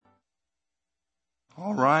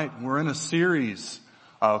All right, we're in a series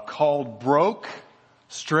called Broke,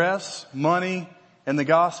 Stress, Money, and the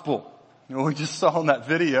Gospel. And what we just saw in that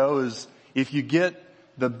video is if you get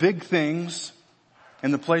the big things in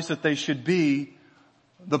the place that they should be,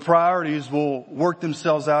 the priorities will work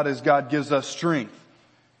themselves out as God gives us strength.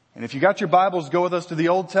 And if you got your Bibles, go with us to the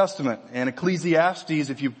Old Testament and Ecclesiastes.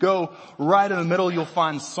 If you go right in the middle, you'll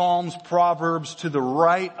find Psalms, Proverbs. To the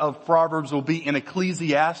right of Proverbs will be in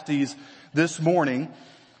Ecclesiastes this morning.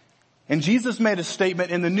 And Jesus made a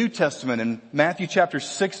statement in the New Testament in Matthew chapter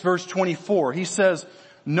 6 verse 24. He says,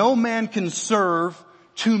 "No man can serve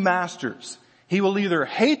two masters. He will either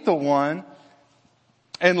hate the one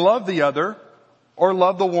and love the other, or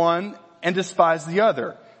love the one and despise the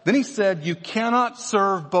other." Then he said, "You cannot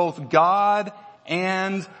serve both God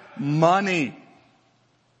and money."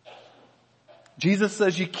 Jesus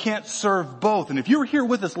says you can't serve both. And if you were here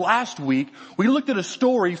with us last week, we looked at a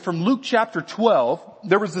story from Luke chapter 12.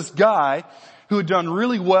 There was this guy who had done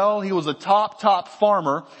really well. He was a top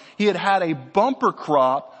farmer. He had had a bumper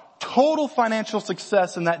crop, total financial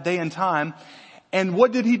success in that day and time. And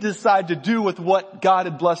what did he decide to do with what God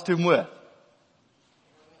had blessed him with?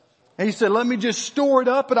 And he said, "Let me just store it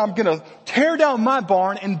up and I'm going to tear down my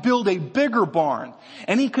barn and build a bigger barn."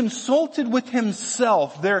 And he consulted with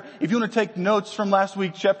himself there. If you want to take notes from last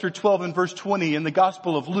week, chapter 12 and verse 20 in the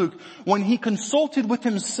Gospel of Luke, when he consulted with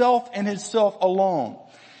himself and himself alone.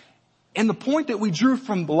 And the point that we drew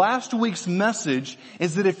from last week's message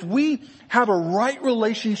is that if we have a right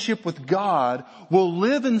relationship with God, we'll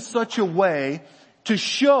live in such a way to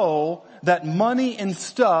show that money and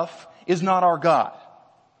stuff is not our God.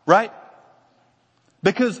 Right?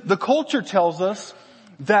 Because the culture tells us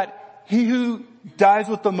that he who dies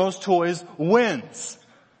with the most toys wins.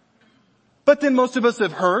 But then most of us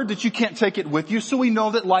have heard that you can't take it with you, so we know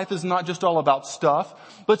that life is not just all about stuff.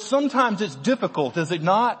 But sometimes it's difficult, is it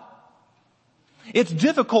not? It's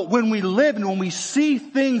difficult when we live and when we see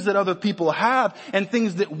things that other people have and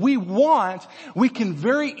things that we want, we can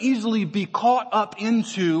very easily be caught up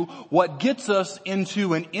into what gets us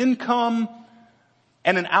into an income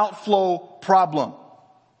and an outflow problem.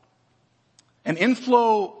 An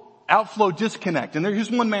inflow-outflow disconnect. And here's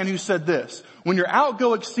one man who said this: when your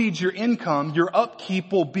outgo exceeds your income, your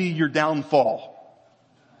upkeep will be your downfall.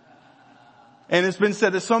 And it's been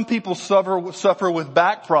said that some people suffer with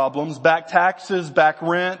back problems, back taxes, back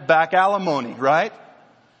rent, back alimony, right?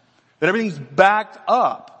 That everything's backed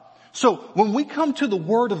up. So when we come to the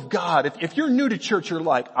Word of God, if you're new to church, you're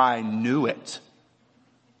like, "I knew it.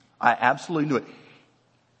 I absolutely knew it."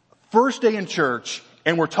 First day in church,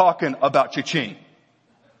 and we're talking about cha-ching.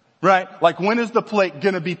 Right? Like, when is the plate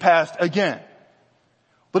gonna be passed again?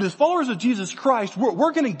 But as followers of Jesus Christ,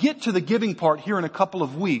 we're gonna get to the giving part here in a couple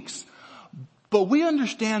of weeks. But we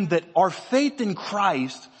understand that our faith in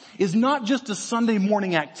Christ is not just a Sunday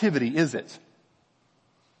morning activity, is it?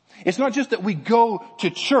 It's not just that we go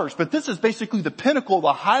to church, but this is basically the pinnacle,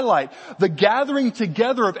 the highlight, the gathering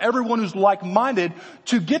together of everyone who's like-minded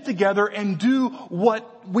to get together and do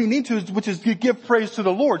what we need to, which is to give praise to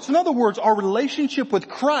the Lord. So in other words, our relationship with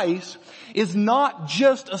Christ is not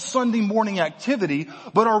just a Sunday morning activity,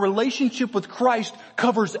 but our relationship with Christ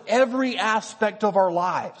covers every aspect of our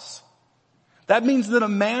lives. That means that a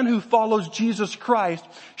man who follows Jesus Christ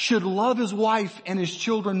should love his wife and his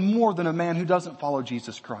children more than a man who doesn't follow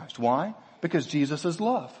Jesus Christ. Why? Because Jesus is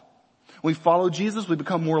love. We follow Jesus, we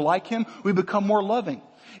become more like him, we become more loving.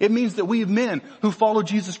 It means that we men who follow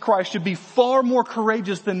Jesus Christ should be far more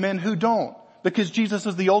courageous than men who don't, because Jesus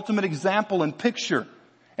is the ultimate example and picture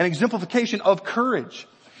and exemplification of courage.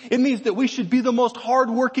 It means that we should be the most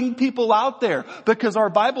hardworking people out there, because our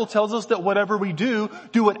Bible tells us that whatever we do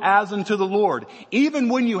it as unto the Lord. Even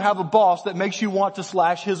when you have a boss that makes you want to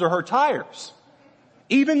slash his or her tires.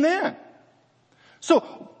 Even then. So,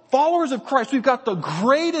 followers of Christ, we've got the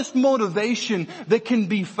greatest motivation that can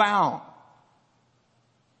be found.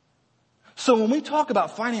 So when we talk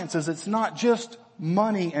about finances, it's not just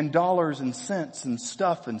money and dollars and cents and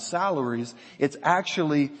stuff and salaries. It's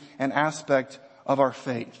actually an aspect of our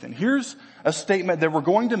faith. And here's a statement that we're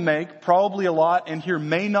going to make. Probably a lot in here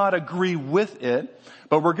may not agree with it,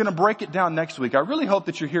 but we're going to break it down next week. I really hope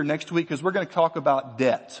that you're here next week, because we're going to talk about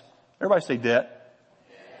debt. Everybody say debt.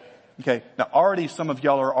 Okay. Now already some of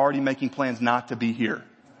y'all are already making plans not to be here.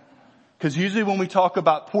 Because usually when we talk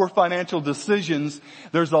about poor financial decisions,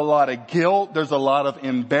 there's a lot of guilt, there's a lot of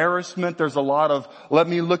embarrassment, there's a lot of, let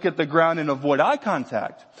me look at the ground and avoid eye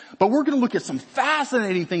contact. But we're going to look at some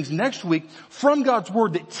fascinating things next week from God's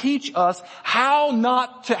Word that teach us how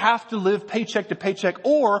not to have to live paycheck to paycheck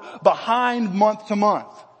or behind month to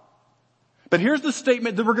month. But here's the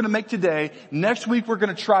statement that we're going to make today. Next week we're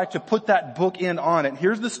going to try to put that bookend on it.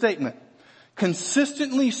 Here's the statement.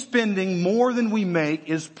 Consistently spending more than we make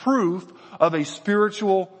is proof of a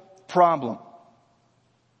spiritual problem.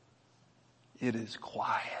 It is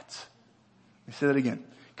quiet. Let me say that again.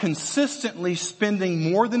 Consistently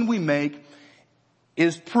spending more than we make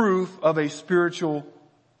is proof of a spiritual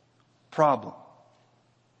problem.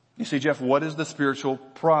 You say, Jeff, what is the spiritual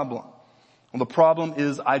problem? Well, the problem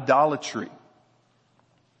is idolatry.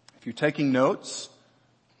 If you're taking notes,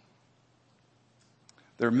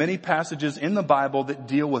 there are many passages in the Bible that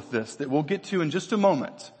deal with this that we'll get to in just a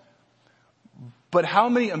moment. But how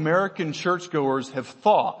many American churchgoers have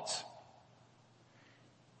thought,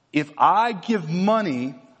 if I give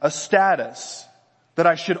money a status that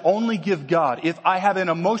I should only give God, if I have an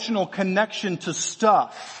emotional connection to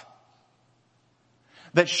stuff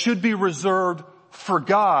that should be reserved for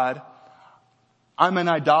God, I'm an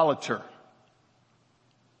idolater.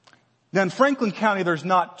 Now in Franklin County, there's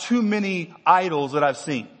not too many idols that I've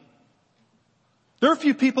seen. There are a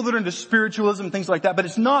few people that are into spiritualism and things like that, but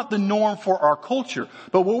it's not the norm for our culture.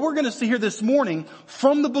 But what we're going to see here this morning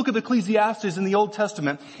from the book of Ecclesiastes in the Old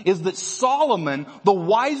Testament is that Solomon, the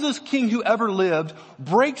wisest king who ever lived,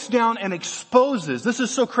 breaks down and exposes, this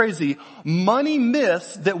is so crazy, money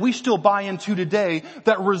myths that we still buy into today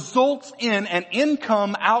that results in an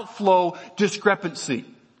income outflow discrepancy.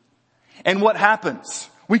 And what happens?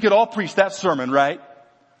 We could all preach that sermon, right?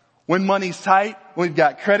 When money's tight, we've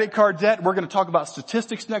got credit card debt. We're going to talk about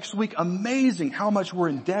statistics next week. Amazing how much we're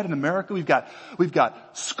in debt in America. We've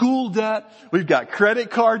got school debt. We've got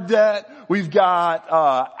credit card debt. We've got,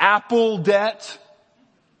 Apple debt.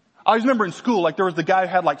 I always remember in school, like there was the guy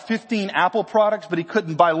who had like 15 Apple products, but he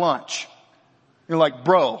couldn't buy lunch. You're like,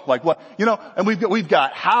 bro, like what, and we've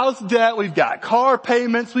got house debt, we've got car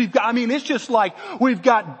payments, it's just like, we've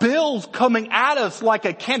got bills coming at us like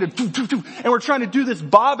a cannon, and we're trying to do this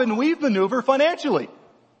bob and weave maneuver financially.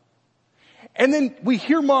 And then we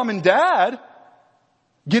hear mom and dad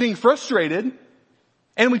getting frustrated,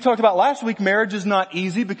 and we talked about last week, marriage is not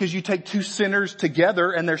easy because you take two sinners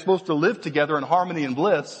together and they're supposed to live together in harmony and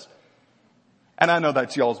bliss. And I know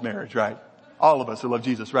that's y'all's marriage, right? All of us who love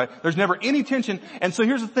Jesus, right? There's never any tension. And so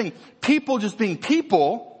here's the thing. People just being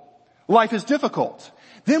people, life is difficult.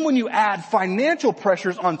 Then when you add financial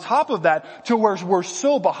pressures on top of that to where we're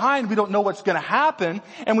so behind, we don't know what's going to happen,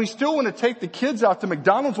 and we still want to take the kids out to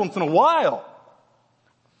McDonald's once in a while.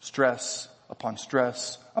 Stress upon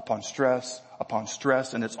stress upon stress upon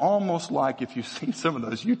stress. And it's almost like if you've seen some of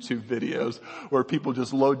those YouTube videos where people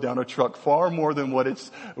just load down a truck far more than what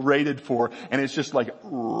it's rated for, and it's just like,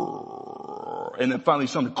 and then finally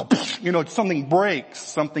something breaks,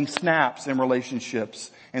 something snaps in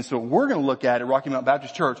relationships. And so we're going to look at Rocky Mount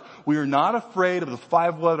Baptist Church. We are not afraid of the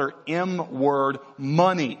 5-letter M word,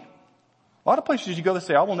 money. A lot of places you go that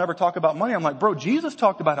say, I will never talk about money. I'm like, bro, Jesus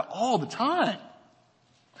talked about it all the time.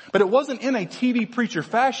 But it wasn't in a TV preacher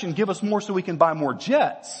fashion, give us more so we can buy more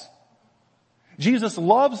jets. Jesus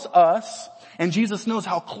loves us, and Jesus knows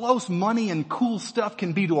how close money and cool stuff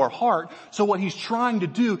can be to our heart. So what he's trying to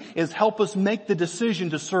do is help us make the decision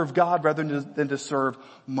to serve God rather than to serve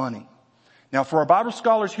money. Now for our Bible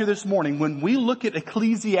scholars here this morning, when we look at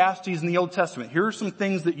Ecclesiastes in the Old Testament, here are some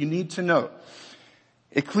things that you need to know.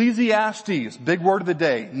 Ecclesiastes, big word of the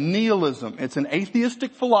day, nihilism. It's an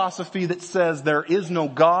atheistic philosophy that says there is no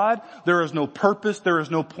God, there is no purpose, there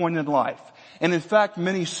is no point in life. And in fact,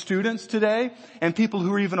 many students today and people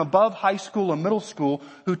who are even above high school and middle school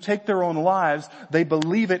who take their own lives, they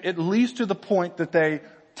believe it at least to the point that they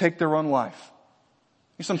take their own life.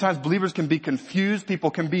 Sometimes believers can be confused.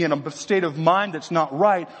 People can be in a state of mind that's not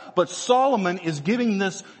right. But Solomon is giving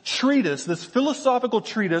this treatise, this philosophical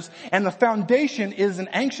treatise, and the foundation is an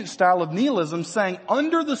ancient style of nihilism saying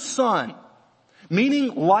under the sun,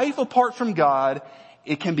 meaning life apart from God,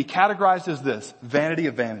 it can be categorized as this, vanity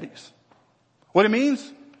of vanities. What it means?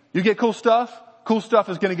 You get cool stuff is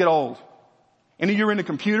going to get old. Any of you are into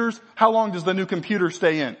computers? How long does the new computer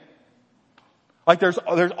stay in? Like there's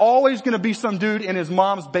always going to be some dude in his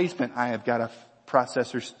mom's basement. I have got a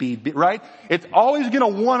processor speed, right? It's always going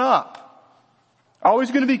to one up. Always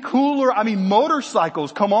going to be cooler.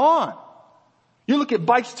 Motorcycles, come on. You look at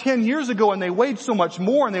bikes 10 years ago and they weighed so much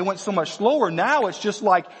more and they went so much slower. Now it's just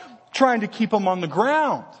like trying to keep them on the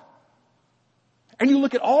ground. And you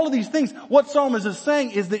look at all of these things. What Solomon is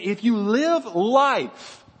saying is that if you live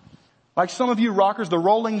life, like some of you rockers, the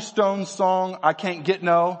Rolling Stones song, I Can't Get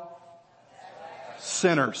No,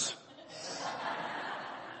 sinners.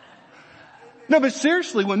 No, but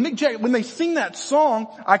seriously, when they sing that song,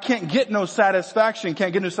 I can't get no satisfaction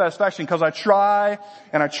because I try,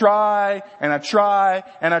 and I try, and I try,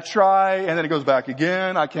 and I try, and then it goes back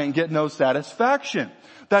again. I can't get no satisfaction.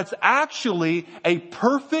 That's actually a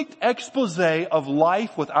perfect expose of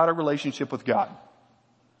life without a relationship with God.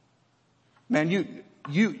 Man,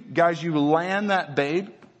 you guys, you land that babe,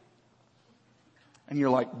 and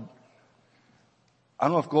you're like, I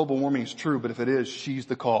don't know if global warming is true, but if it is, she's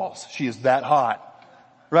the cause. She is that hot.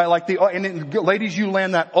 Right? And then, ladies, you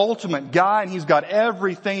land that ultimate guy and he's got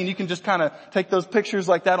everything, and you can just kind of take those pictures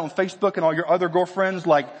like that on Facebook, and all your other girlfriends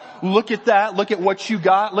like, look at that, look at what you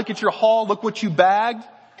got, look at your haul, look what you bagged.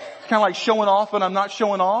 It's kind of like showing off, but I'm not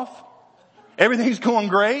showing off. Everything's going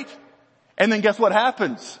great. And then guess what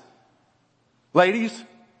happens? Ladies,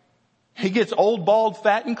 he gets old, bald,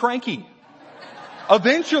 fat, and cranky.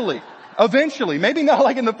 Eventually. Maybe not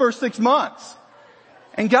like in the first 6 months.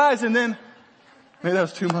 And guys, and then, maybe that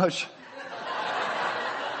was too much.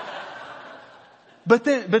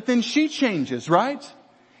 But then she changes, right?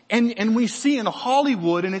 And we see in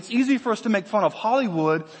Hollywood, and it's easy for us to make fun of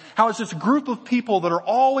Hollywood, how it's this group of people that are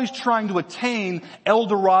always trying to attain El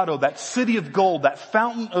Dorado, that city of gold, that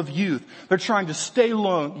fountain of youth. They're trying to stay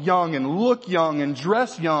young and look young and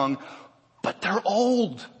dress young, but they're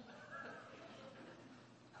old.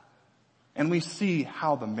 And we see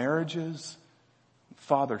how the marriages,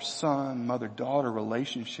 father-son, mother-daughter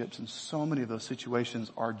relationships, and so many of those situations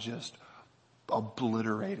are just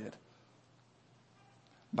obliterated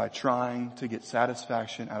by trying to get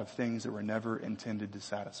satisfaction out of things that were never intended to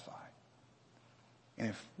satisfy. And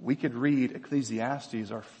if we could read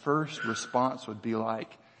Ecclesiastes, our first response would be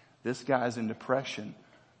like, this guy's in depression.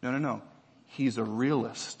 No. He's a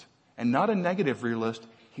realist. And not a negative realist.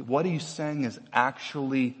 What he's saying is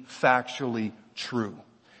actually factually true.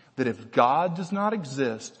 That if God does not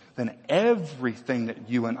exist, then everything that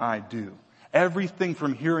you and I do, everything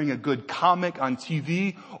from hearing a good comic on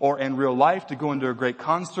TV or in real life, to going to a great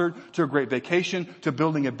concert, to a great vacation, to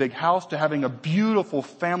building a big house, to having a beautiful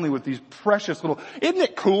family with these precious little, isn't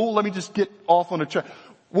it cool? Let me just get off on a track.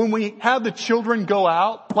 When we have the children go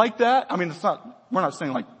out like that, I mean, we're not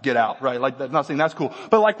saying like get out, right? Like not saying that's cool.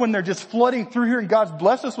 But like when they're just flooding through here and God's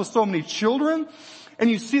blessed us with so many children, and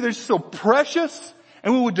you see they're so precious,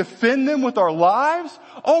 and we would defend them with our lives.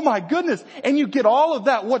 Oh my goodness. And you get all of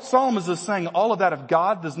that. What Solomon is saying, all of that,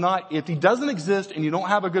 if he doesn't exist and you don't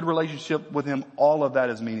have a good relationship with him, all of that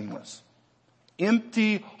is meaningless.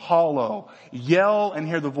 Empty, hollow. Yell and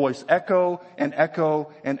hear the voice echo and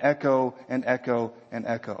echo and echo and echo and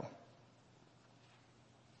echo.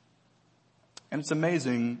 And it's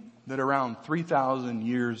amazing that around 3,000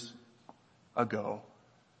 years ago,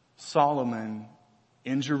 Solomon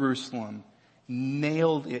in Jerusalem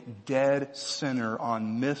nailed it dead center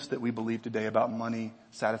on myths that we believe today about money,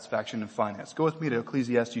 satisfaction, and finance. Go with me to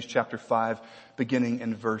Ecclesiastes chapter 5, beginning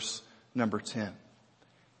in verse number 10.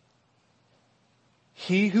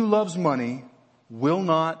 He who loves money will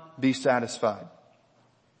not be satisfied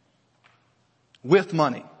with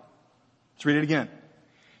money. Let's read it again.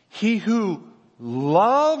 He who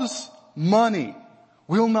loves money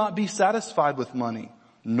will not be satisfied with money,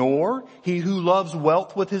 nor he who loves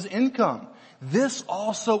wealth with his income. This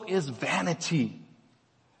also is vanity.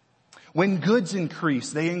 When goods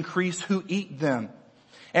increase, they increase who eat them.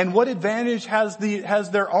 And what advantage has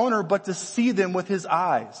their owner but to see them with his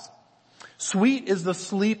eyes? Sweet is the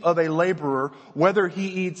sleep of a laborer, whether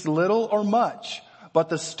he eats little or much, but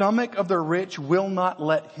the stomach of the rich will not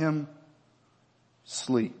let him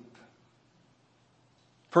sleep.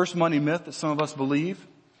 First money myth that some of us believe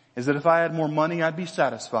is that if I had more money, I'd be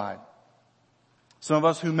satisfied. Some of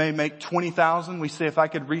us who may make 20,000, we say if I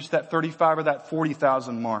could reach that 35 or that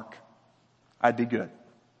 40,000 mark, I'd be good.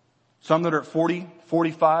 Some that are at 40,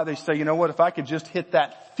 45, they say, you know what, if I could just hit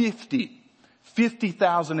that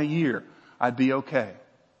 50,000 a year, I'd be okay.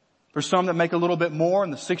 For some that make a little bit more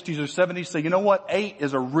in the 60s or 70s, say, you know what, 8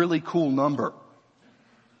 is a really cool number.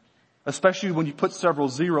 Especially when you put several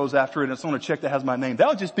zeros after it and it's on a check that has my name. That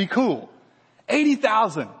would just be cool.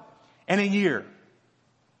 80,000 in a year.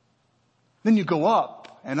 Then you go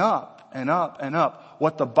up and up and up and up.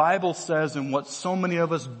 What the Bible says and what so many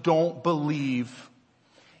of us don't believe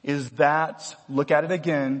is that, look at it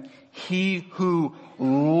again, he who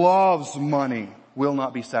loves money will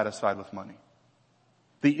not be satisfied with money.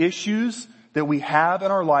 The issues that we have in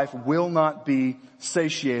our life will not be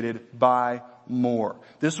satiated by more.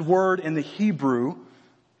 This word in the Hebrew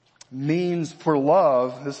means for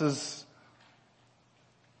love, this is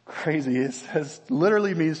crazy. It says,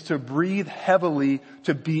 literally means to breathe heavily,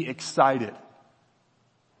 to be excited.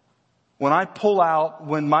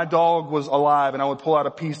 when my dog was alive and I would pull out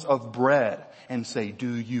a piece of bread and say,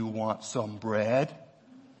 do you want some bread?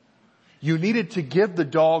 You needed to give the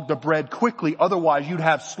dog the bread quickly, otherwise you'd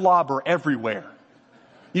have slobber everywhere.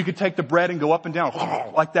 You could take the bread and go up and down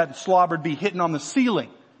like that, and slobber would be hitting on the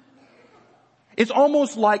ceiling. It's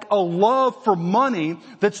almost like a love for money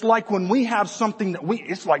that's like when we have something that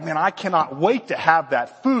it's like, man, I cannot wait to have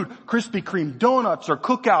that food, Krispy Kreme donuts or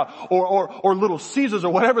Cookout or Little Caesars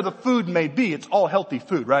or whatever the food may be. It's all healthy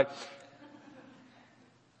food, right?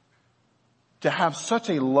 To have such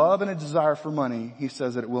a love and a desire for money, he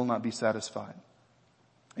says that it will not be satisfied.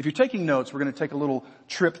 If you're taking notes, we're going to take a little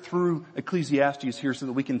trip through Ecclesiastes here so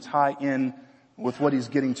that we can tie in with what he's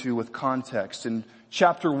getting to with context. In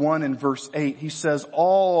chapter 1 and verse 8, he says,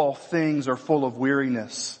 all things are full of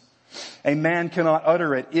weariness. A man cannot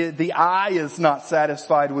utter it. The eye is not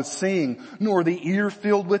satisfied with seeing, nor the ear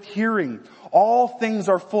filled with hearing. All things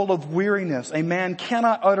are full of weariness. A man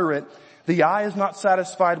cannot utter it. The eye is not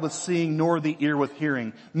satisfied with seeing, nor the ear with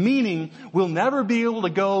hearing. Meaning, we'll never be able to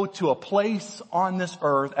go to a place on this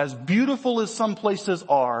earth, as beautiful as some places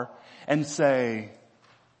are, and say,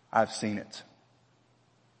 I've seen it.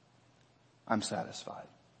 I'm satisfied.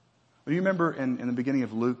 Well, you remember in the beginning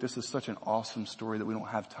of Luke, this is such an awesome story that we don't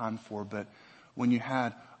have time for, but when you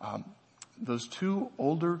had those two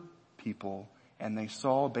older people and they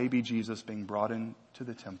saw baby Jesus being brought into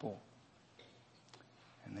the temple,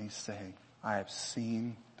 and they say, I have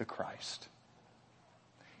seen the Christ.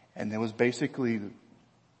 And it was basically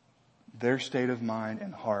their state of mind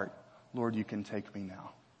and heart. Lord, you can take me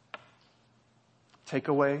now. Take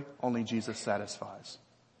away, only Jesus satisfies.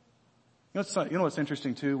 You know what's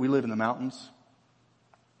interesting too? We live in the mountains.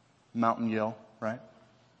 Mountain Yell, right?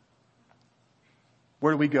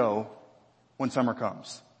 Where do we go when summer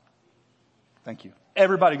comes? Thank you.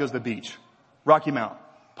 Everybody goes to the beach. Rocky Mountain.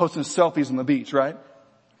 Posting selfies on the beach, right?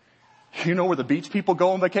 You know where the beach people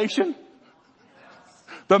go on vacation?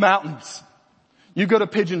 The mountains. You go to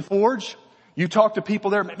Pigeon Forge. You talk to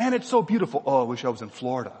people there. Man, it's so beautiful. Oh, I wish I was in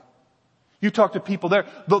Florida. You talk to people there.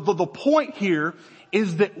 The point here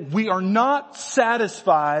is that we are not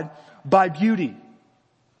satisfied by beauty.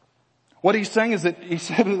 What he's saying is that he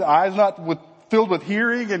said the eye is not filled with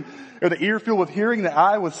hearing or the ear filled with hearing, the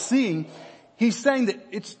eye with seeing. He's saying that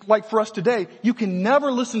it's like for us today, you can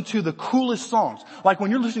never listen to the coolest songs. Like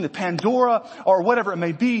when you're listening to Pandora or whatever it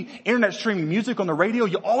may be, internet streaming music on the radio,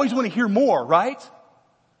 you always want to hear more, right?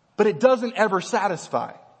 But it doesn't ever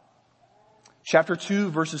satisfy. Chapter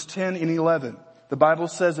 2, verses 10 and 11. The Bible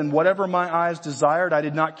says, and whatever my eyes desired, I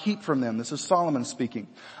did not keep from them. This is Solomon speaking.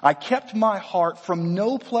 I kept my heart from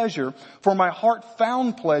no pleasure, for my heart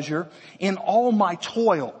found pleasure in all my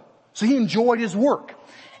toil. So he enjoyed his work.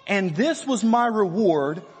 And this was my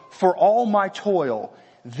reward for all my toil.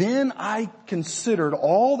 Then I considered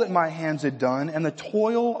all that my hands had done and the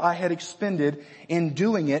toil I had expended in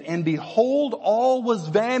doing it. And behold, all was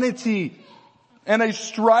vanity and a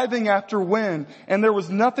striving after wind. And there was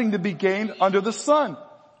nothing to be gained under the sun.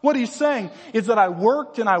 What he's saying is that I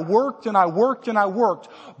worked and I worked and I worked and I worked.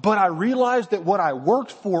 But I realized that what I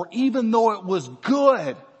worked for, even though it was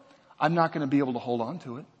good, I'm not going to be able to hold on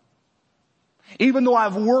to it. Even though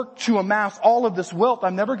I've worked to amass all of this wealth,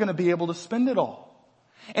 I'm never going to be able to spend it all.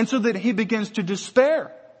 And so that he begins to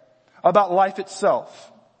despair about life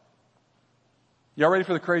itself. Y'all ready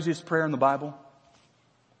for the craziest prayer in the Bible?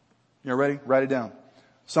 Y'all ready? Write it down.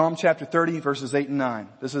 Psalm chapter 30 verses 8 and 9.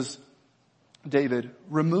 This is David.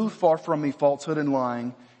 Remove far from me falsehood and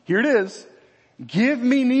lying. Here it is. Give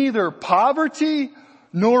me neither poverty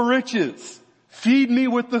nor riches. Feed me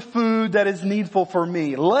with the food that is needful for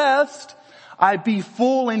me, lest I be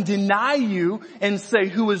full and deny you and say,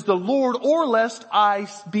 who is the Lord? Or lest I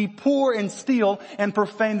be poor and steal and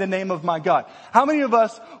profane the name of my God. How many of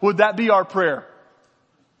us would that be our prayer?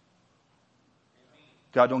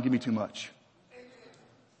 God, don't give me too much.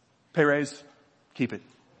 Pay raise, keep it.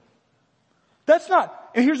 That's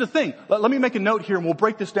not, and here's the thing. Let me make a note here and we'll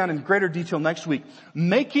break this down in greater detail next week.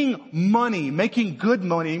 Making money, making good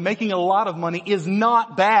money, making a lot of money is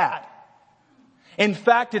not bad. In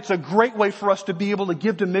fact, it's a great way for us to be able to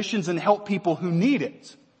give to missions and help people who need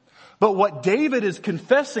it. But what David is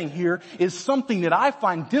confessing here is something that I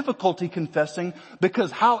find difficulty confessing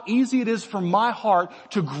because how easy it is for my heart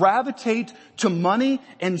to gravitate to money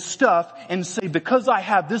and stuff and say, because I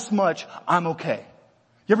have this much, I'm okay.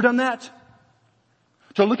 You ever done that?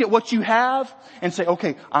 To look at what you have and say,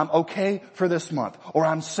 okay, I'm okay for this month, or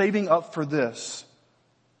I'm saving up for this.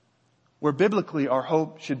 Where biblically our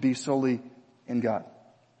hope should be solely in God.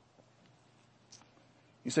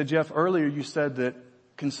 You said, Jeff, earlier you said that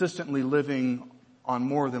consistently living on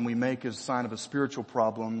more than we make is a sign of a spiritual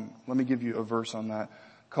problem. Let me give you a verse on that.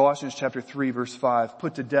 Colossians chapter 3 verse 5,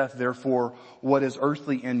 put to death therefore what is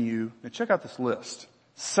earthly in you. Now check out this list.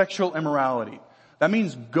 Sexual immorality. That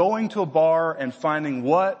means going to a bar and finding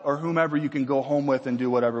what or whomever you can go home with and do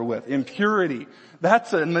whatever with. Impurity.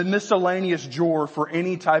 That's a miscellaneous drawer for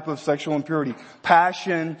any type of sexual impurity.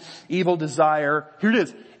 Passion, evil desire. Here it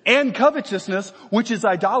is. And covetousness, which is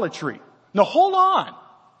idolatry. Now hold on.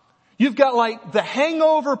 You've got like the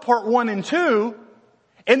hangover part 1 and 2,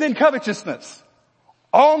 and then covetousness.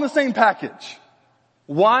 All in the same package.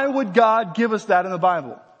 Why would God give us that in the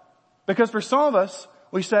Bible? Because for some of us,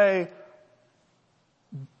 we say,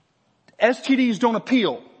 STDs don't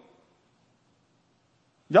appeal.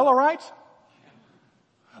 Y'all alright?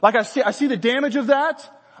 Like I see the damage of that.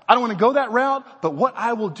 I don't want to go that route, but what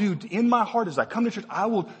I will do in my heart as I come to church, I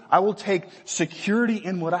will take security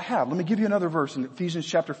in what I have. Let me give you another verse in Ephesians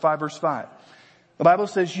chapter 5 verse 5. The Bible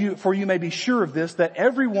says, for you may be sure of this, that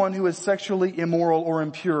everyone who is sexually immoral or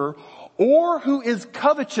impure, or who is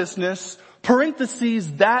covetousness,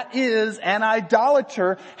 parentheses, that is an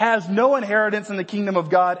idolater, has no inheritance in the kingdom of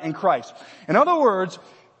God and Christ. In other words,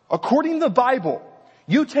 according to the Bible,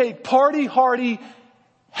 you take party hardy,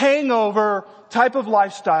 hangover type of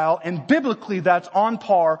lifestyle, and biblically that's on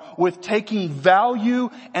par with taking value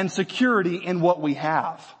and security in what we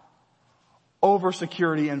have over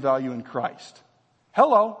security and value in Christ.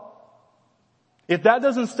 Hello. If that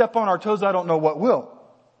doesn't step on our toes, I don't know what will.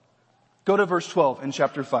 Go to verse 12 in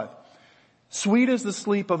chapter 5. Sweet is the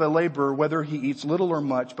sleep of a laborer, whether he eats little or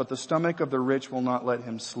much, but the stomach of the rich will not let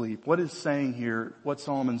him sleep. What is saying here, what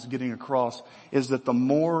Solomon's getting across, is that the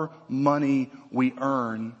more money we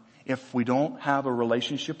earn, if we don't have a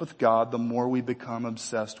relationship with God, the more we become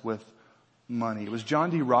obsessed with money. It was John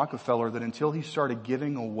D. Rockefeller that until he started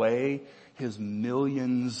giving away his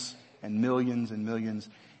millions and millions and millions,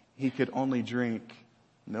 he could only drink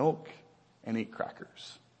milk and eat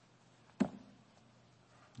crackers.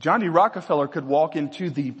 John D. Rockefeller could walk into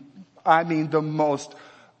the most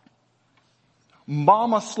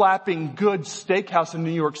mama-slapping good steakhouse in New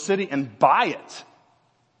York City and buy it.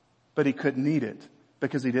 But he couldn't eat it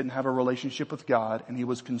because he didn't have a relationship with God and he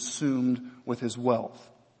was consumed with his wealth.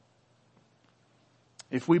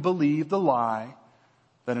 If we believe the lie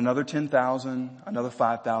that another 10,000, another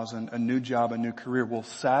 5,000, a new job, a new career will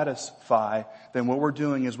satisfy, then what we're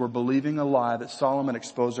doing is we're believing a lie that Solomon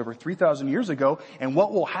exposed over 3,000 years ago. And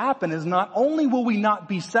what will happen is not only will we not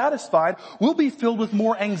be satisfied, we'll be filled with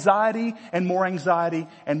more anxiety and more anxiety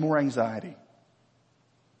and more anxiety.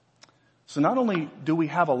 So not only do we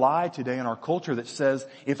have a lie today in our culture that says,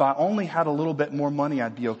 if I only had a little bit more money,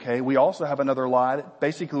 I'd be okay. We also have another lie that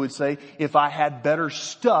basically would say, if I had better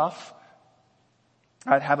stuff,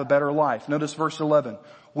 I'd have a better life. Notice verse 11.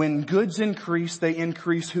 When goods increase, they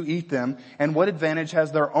increase who eat them. And what advantage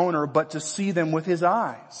has their owner but to see them with his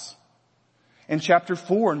eyes? In chapter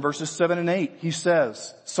 4 in verses 7 and 8, he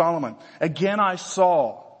says, Solomon, again I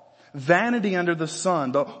saw vanity under the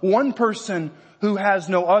sun, the one person who has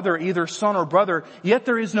no other, either son or brother, yet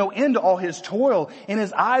there is no end to all his toil, and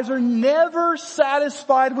his eyes are never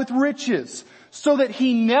satisfied with riches, so that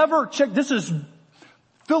he never, this is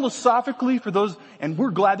philosophically for those, and we're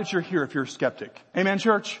glad that you're here if you're a skeptic. Amen,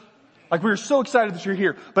 church? Like we're so excited that you're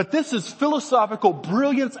here. But this is philosophical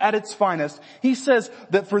brilliance at its finest. He says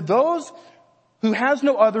that for those who has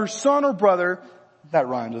no other son or brother, that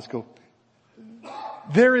rhymes, let's go.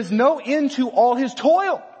 There is no end to all his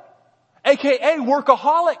toil. AKA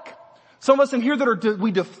workaholic. Some of us in here that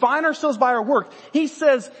we define ourselves by our work. He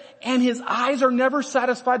says, and his eyes are never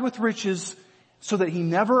satisfied with riches, so that he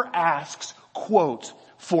never asks, quote,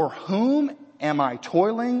 for whom am I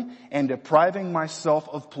toiling and depriving myself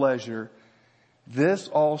of pleasure? This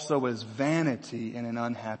also is vanity in an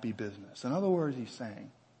unhappy business. In other words, he's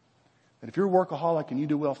saying that if you're a workaholic and you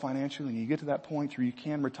do well financially and you get to that point where you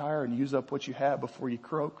can retire and use up what you have before you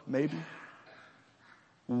croak, maybe,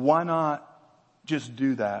 why not just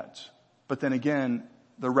do that? But then again,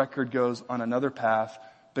 the record goes on another path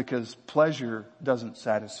because pleasure doesn't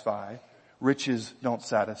satisfy. Riches don't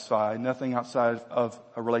satisfy. Nothing outside of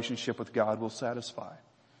a relationship with God will satisfy.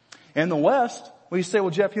 In the West, we say, well,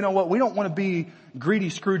 Jeff, you know what? We don't want to be greedy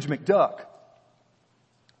Scrooge McDuck.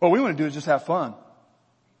 What we want to do is just have fun.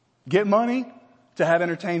 Get money to have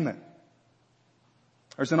entertainment.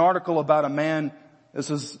 There's an article about a man, this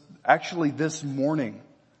is actually this morning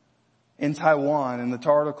in Taiwan, and the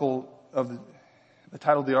title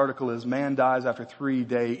of the article is, Man Dies After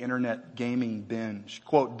 3-Day Internet Gaming Binge.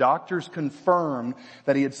 Quote, doctors confirmed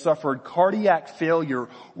that he had suffered cardiac failure,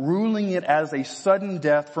 ruling it as a sudden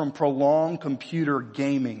death from prolonged computer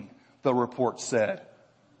gaming. the report said.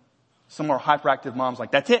 Some more hyperactive moms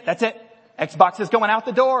like, that's it. Xbox is going out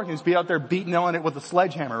the door. He'd be out there beating on it with a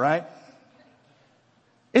sledgehammer, right?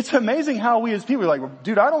 It's amazing how we as people are like,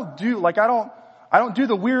 dude, I don't do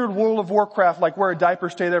the weird World of Warcraft, like wear a diaper,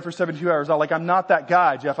 stay there for 72 hours. I'm not that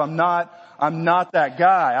guy, Jeff. I'm not that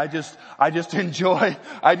guy. I just enjoy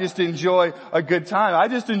a good time. I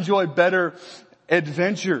just enjoy better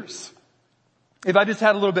adventures. If I just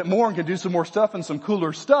had a little bit more and could do some more stuff and some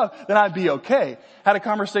cooler stuff, then I'd be okay. Had a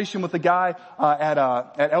conversation with a guy,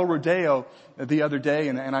 at El Rodeo the other day,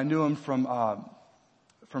 and I knew him from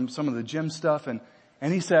some of the gym stuff, and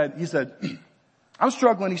he said, I'm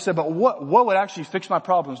struggling. He said, but what would actually fix my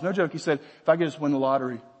problems? No joke. He said, if I could just win the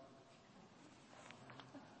lottery.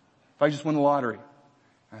 If I just win the lottery.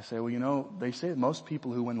 And I say, well, they say that most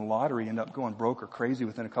people who win the lottery end up going broke or crazy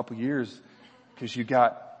within a couple years because you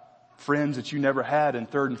got friends that you never had and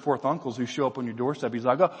third and fourth uncles who show up on your doorstep. He's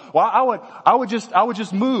like, oh, well, I would just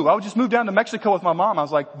move. I would just move down to Mexico with my mom. I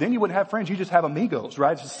was like, then you wouldn't have friends. You just have amigos,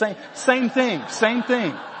 right? It's the same thing.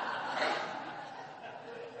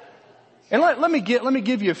 And let me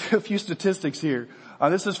give you a few statistics here.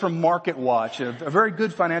 This is from Market Watch, a very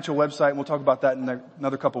good financial website, and we'll talk about that in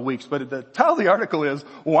another couple of weeks. But the title of the article is,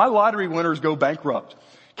 Why Lottery Winners Go Bankrupt.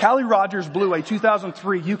 Callie Rogers blew a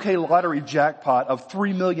 2003 UK lottery jackpot of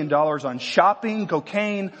 $3 million on shopping,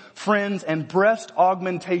 cocaine, friends, and breast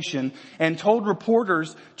augmentation, and told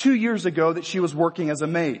reporters 2 years ago that she was working as a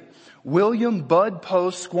maid. William Bud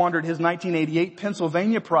Post squandered his 1988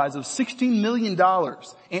 Pennsylvania prize of $16 million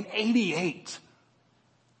in 88.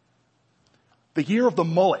 The year of the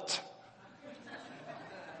mullet.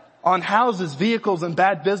 On houses, vehicles, and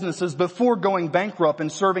bad businesses before going bankrupt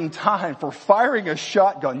and serving time for firing a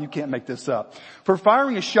shotgun. You can't make this up. For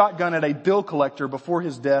firing a shotgun at a bill collector before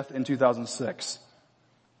his death in 2006.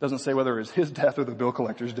 Doesn't say whether it was his death or the bill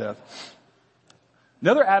collector's death.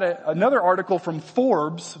 Another article from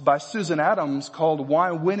Forbes by Susan Adams called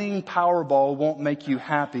Why Winning Powerball Won't Make You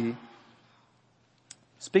Happy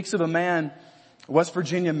speaks of a West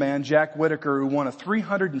Virginia man, Jack Whitaker, who won a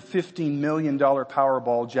 $315 million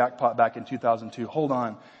Powerball jackpot back in 2002. Hold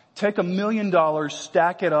on. Take $1 million,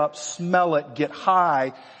 stack it up, smell it, get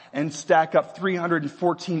high, and stack up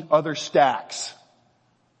 314 other stacks.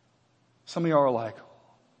 Some of y'all are like,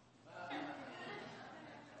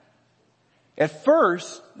 at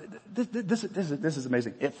first, this is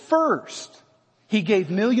amazing. At first, he gave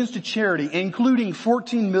millions to charity, including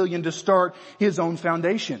 $14 million to start his own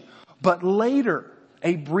foundation. But later,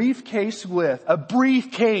 a briefcase,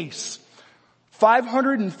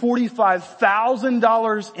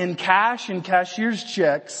 $545,000 in cash and cashier's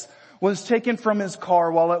checks was taken from his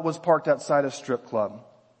car while it was parked outside a strip club.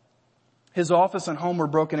 His office and home were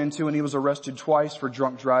broken into, and he was arrested twice for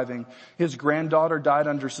drunk driving. His granddaughter died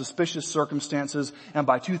under suspicious circumstances, and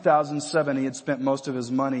by 2007 he had spent most of his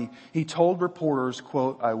money. He told reporters,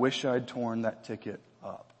 quote, I wish I'd torn that ticket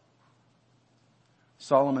up.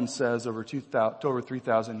 Solomon says over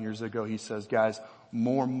 3,000 years ago, he says, guys,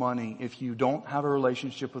 more money. If you don't have a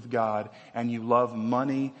relationship with God and you love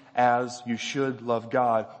money as you should love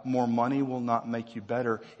God, more money will not make you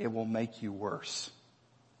better. It will make you worse.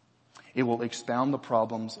 It will expound the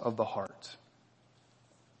problems of the heart.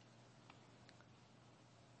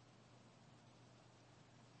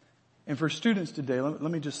 And for students today, let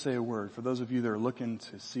me just say a word. For those of you that are looking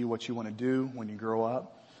to see what you want to do when you grow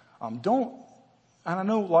up, and I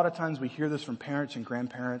know a lot of times we hear this from parents and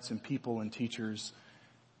grandparents and people and teachers.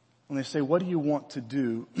 When they say, what do you want to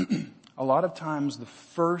do? A lot of times the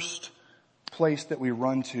first place that we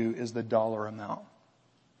run to is the dollar amount.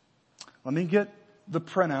 Let me get the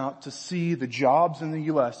printout to see the jobs in the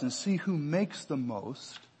U.S. and see who makes the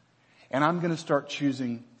most, and I'm going to start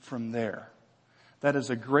choosing from there. That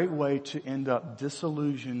is a great way to end up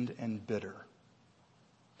disillusioned and bitter.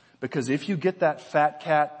 Because if you get that fat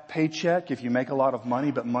cat paycheck, if you make a lot of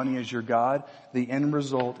money, but money is your God, the end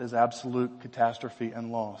result is absolute catastrophe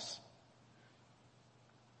and loss.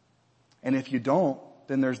 And if you don't,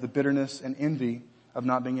 then there's the bitterness and envy of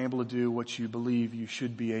not being able to do what you believe you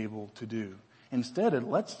should be able to do. Instead,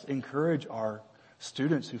 let's encourage our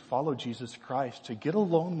students who follow Jesus Christ to get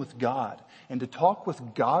alone with God and to talk with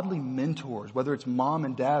godly mentors, whether it's mom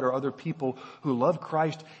and dad or other people who love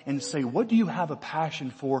Christ, and say, what do you have a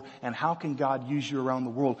passion for and how can God use you around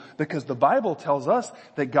the world? Because the Bible tells us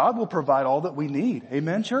that God will provide all that we need.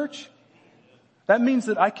 Amen, church? That means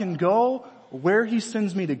that I can go where He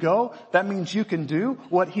sends me to go. That means you can do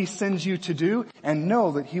what He sends you to do and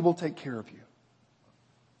know that He will take care of you.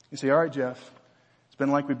 You say, all right, Jeff. It's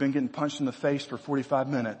been like we've been getting punched in the face for 45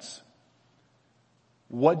 minutes.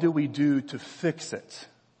 What do we do to fix it?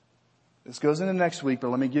 This goes into next week, but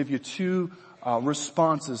let me give you two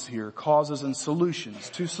responses here, causes and solutions.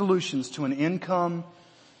 Two solutions to an income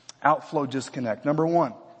outflow disconnect. Number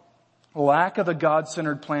one, lack of a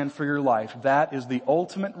God-centered plan for your life. That is the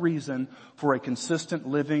ultimate reason for a consistent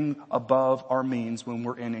living above our means when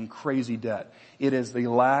we're in crazy debt. It is the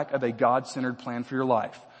lack of a God-centered plan for your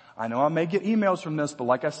life. I know I may get emails from this, but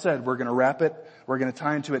like I said, we're going to wrap it. We're going to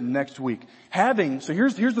tie into it next week. So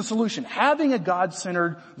here's the solution. Having a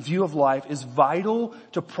God-centered view of life is vital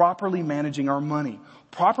to properly managing our money.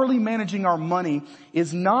 Properly managing our money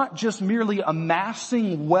is not just merely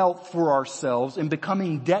amassing wealth for ourselves and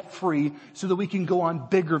becoming debt-free so that we can go on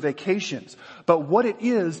bigger vacations. But what it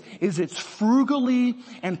is it's frugally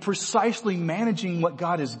and precisely managing what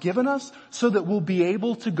God has given us so that we'll be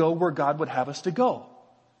able to go where God would have us to go.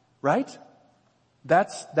 Right?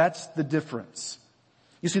 That's the difference.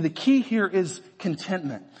 You see, the key here is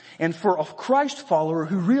contentment. And for a Christ follower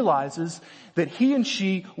who realizes that he and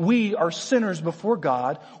we are sinners before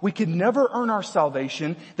God, we can never earn our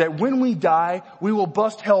salvation, that when we die, we will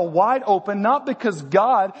bust hell wide open, not because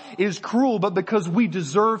God is cruel, but because we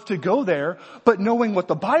deserve to go there, but knowing what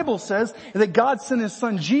the Bible says, that God sent his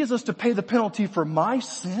son Jesus to pay the penalty for my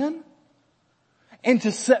sin, and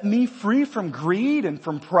to set me free from greed and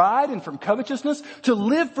from pride and from covetousness, to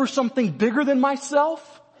live for something bigger than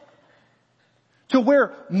myself, to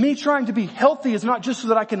where me trying to be healthy is not just so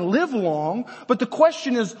that I can live long, but the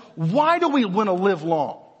question is, why do we want to live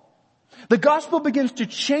long? The gospel begins to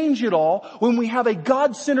change it all when we have a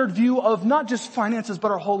God-centered view of not just finances,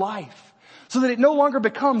 but our whole life. So that it no longer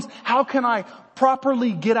becomes, how can I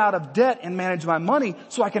properly get out of debt and manage my money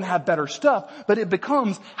so I can have better stuff? But it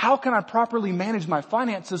becomes, how can I properly manage my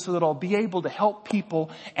finances so that I'll be able to help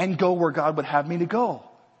people and go where God would have me to go?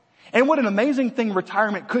 And what an amazing thing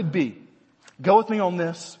retirement could be. Go with me on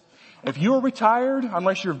this. If you're retired,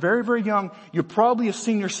 unless you're very, very young, you're probably a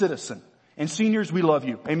senior citizen. And seniors, we love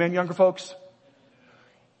you. Amen, younger folks?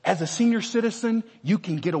 As a senior citizen, you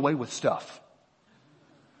can get away with stuff.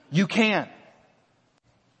 You can.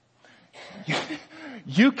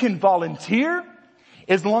 You can volunteer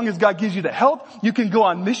as long as God gives you the help. You can go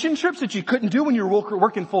on mission trips that you couldn't do when you were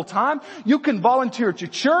working full time. You can volunteer at your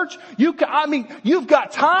church. You've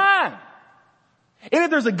got time. And if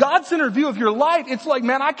there's a God-centered view of your life, it's like,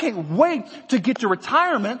 man, I can't wait to get to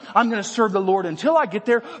retirement. I'm going to serve the Lord until I get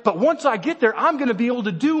there. But once I get there, I'm going to be able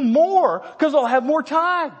to do more because I'll have more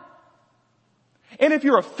time. And if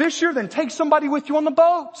you're a fisher, then take somebody with you on the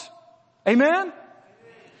boat. Amen?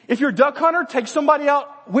 If you're a duck hunter, take somebody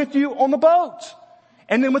out with you on the boat.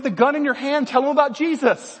 And then with a gun in your hand, tell them about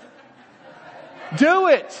Jesus. Do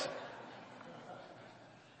it.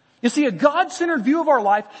 You see, a God-centered view of our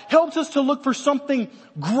life helps us to look for something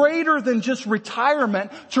greater than just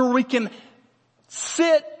retirement to where we can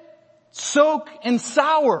sit, soak, and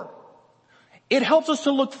sour. It helps us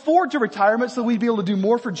to look forward to retirement so we'd be able to do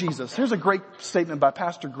more for Jesus. Here's a great statement by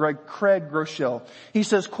Pastor Craig Groeschel. He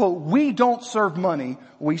says, quote, "We don't serve money,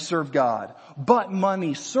 we serve God. But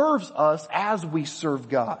money serves us as we serve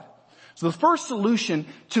God." So the first solution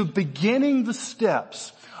to beginning the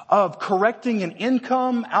steps of correcting an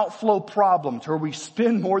income outflow problem to where we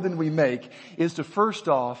spend more than we make is to first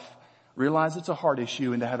off realize it's a heart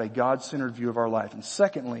issue and to have a God-centered view of our life. And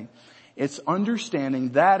secondly, it's understanding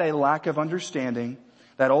that a lack of understanding,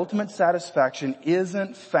 that ultimate satisfaction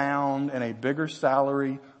isn't found in a bigger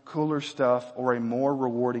salary, cooler stuff, or a more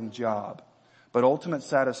rewarding job. But ultimate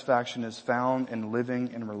satisfaction is found in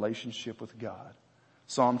living in relationship with God.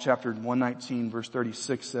 Psalm chapter 119 verse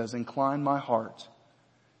 36 says, "Incline my heart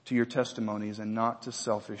to your testimonies and not to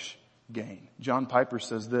selfish gain." John Piper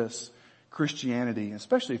says this, Christianity,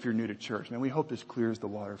 especially if you're new to church, man, we hope this clears the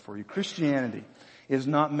water for you. Christianity is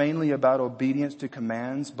not mainly about obedience to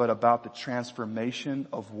commands, but about the transformation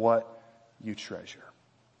of what you treasure.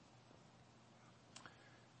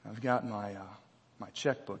 I've got my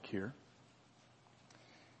checkbook here.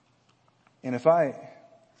 And if I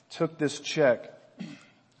took this check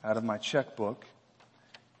out of my checkbook,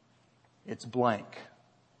 it's blank.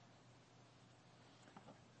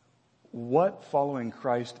 What following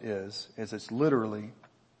Christ is it's literally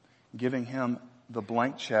giving him the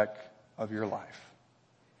blank check of your life.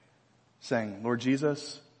 Saying, Lord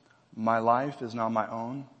Jesus, my life is not my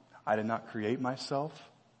own. I did not create myself.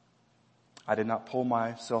 I did not pull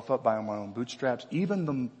myself up by my own bootstraps.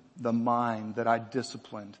 Even the mind that I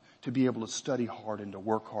disciplined to be able to study hard and to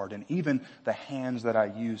work hard, and even the hands that I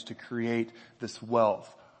used to create this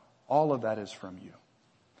wealth, all of that is from you.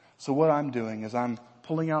 So what I'm doing is I'm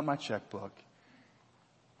pulling out my checkbook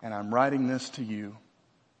and I'm writing this to you,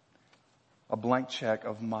 a blank check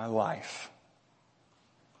of my life.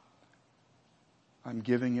 I'm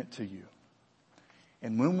giving it to you.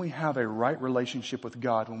 And when we have a right relationship with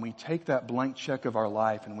God, when we take that blank check of our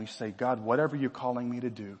life and we say, God, whatever you're calling me to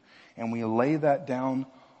do, and we lay that down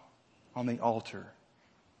on the altar,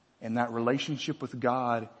 and that relationship with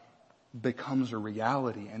God becomes a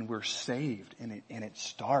reality, and we're saved, and it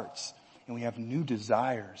starts, and we have new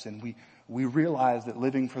desires, and we realize that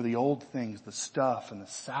living for the old things, the stuff and the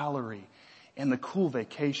salary and the cool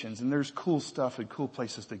vacations, and there's cool stuff and cool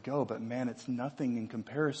places to go, but man, it's nothing in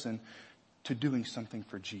comparison to doing something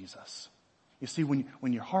for Jesus. You see,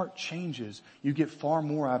 when your heart changes, you get far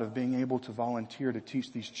more out of being able to volunteer to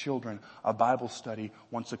teach these children a Bible study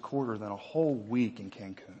once a quarter than a whole week in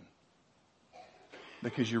Cancun.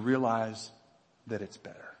 Because you realize that it's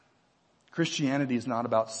better. Christianity is not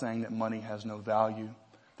about saying that money has no value,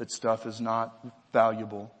 that stuff is not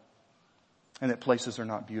valuable, and that places are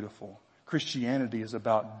not beautiful. Christianity is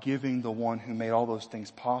about giving the one who made all those things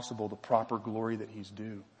possible the proper glory that he's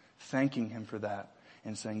due, thanking him for that,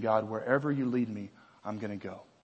 and saying, God, wherever you lead me, I'm going to go.